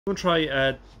I'm going to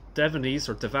try Devanneys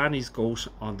or Devanneys Goat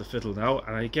on the fiddle now.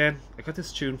 And again, I got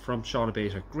this tune from Sean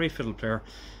Abeta, great fiddle player.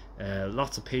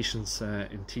 Lots of patience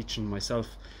in teaching myself,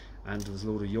 and there was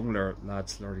a load of younger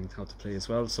lads learning how to play as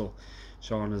well. So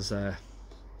Sean is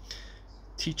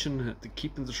teaching,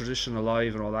 keeping the tradition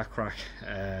alive and all that crack.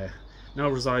 Now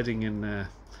residing in one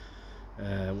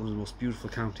of the most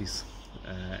beautiful counties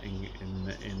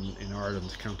in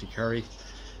Ireland, County Kerry,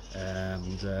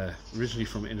 and originally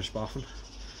from Inishbofin.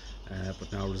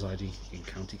 But now residing in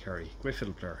County Kerry. Great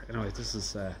fiddle player. Anyway, this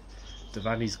is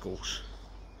Devanneys Goat.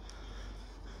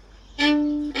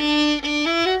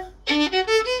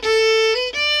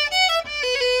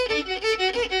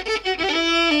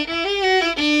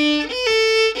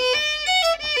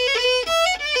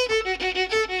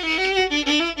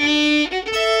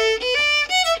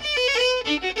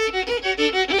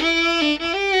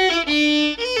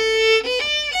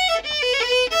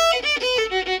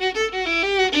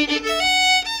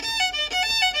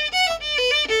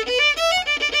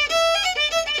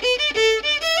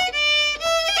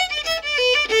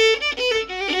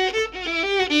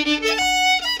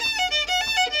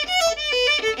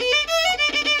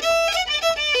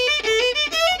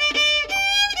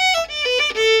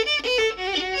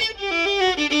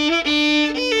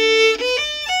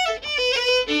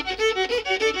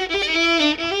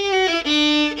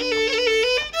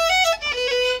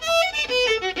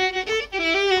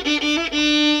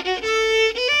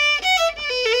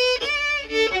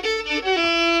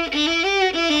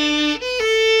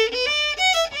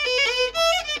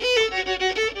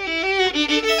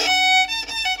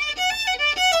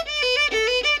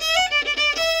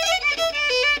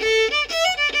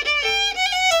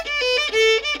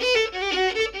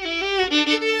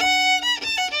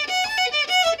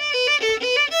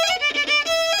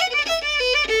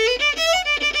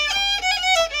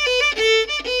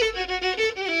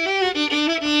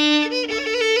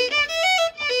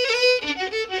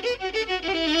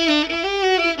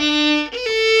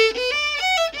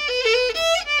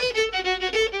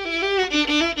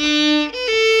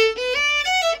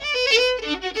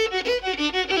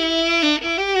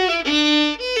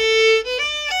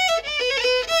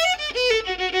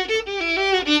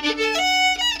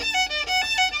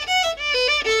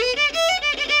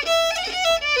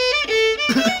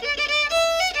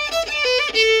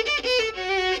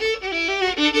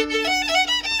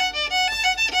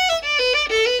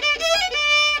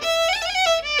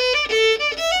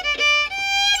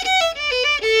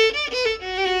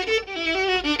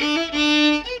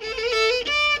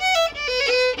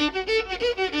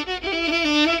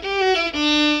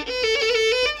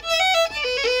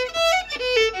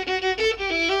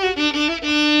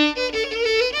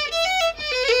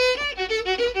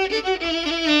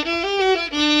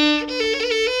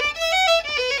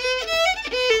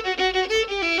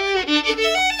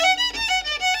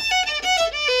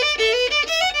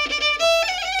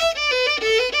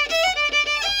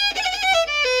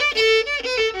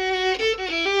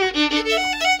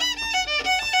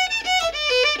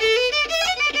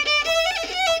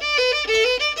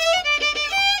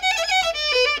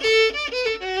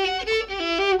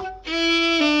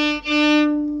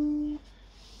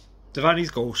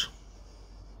 Devanneys Goat.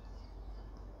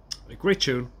 A great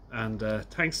tune, and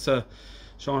thanks to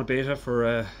Sean Abeta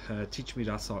for teaching me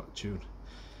that tune.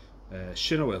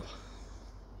 Sin a will.